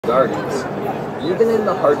Gardens, even in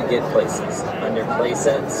the hard-to-get places, under play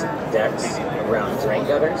sets, decks, around drain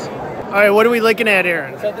gutters. All right, what are we looking at,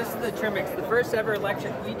 Aaron? So this is the Trimix, the first ever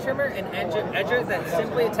electric weed trimmer and edger that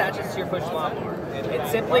simply attaches to your push lawnmower. It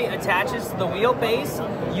simply attaches to the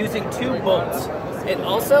wheelbase using 2 bolts. It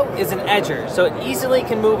also is an edger, so it easily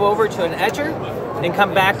can move over to an edger and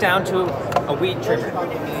come back down to a weed trimmer.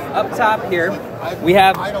 Up top here, we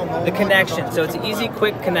have the connection, so it's an easy,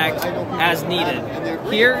 quick connect as needed.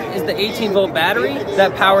 Here is the 18-volt battery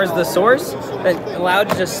that powers the source that allows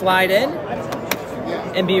you to slide in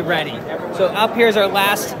and be ready. So up here is our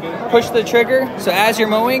last push the trigger. So as you're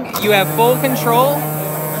mowing, you have full control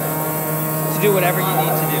to do whatever you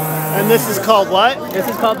need to do. And this is called what? This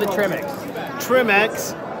is called the Trimix.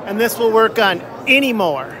 Trimix, and this will work on any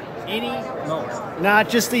mower. Any mower. Not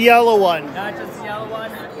just the yellow one. Not just the yellow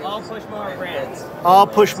one, all push mower brands. All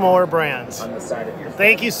push mower brands. On the side of your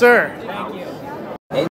Thank you, sir. Thank you.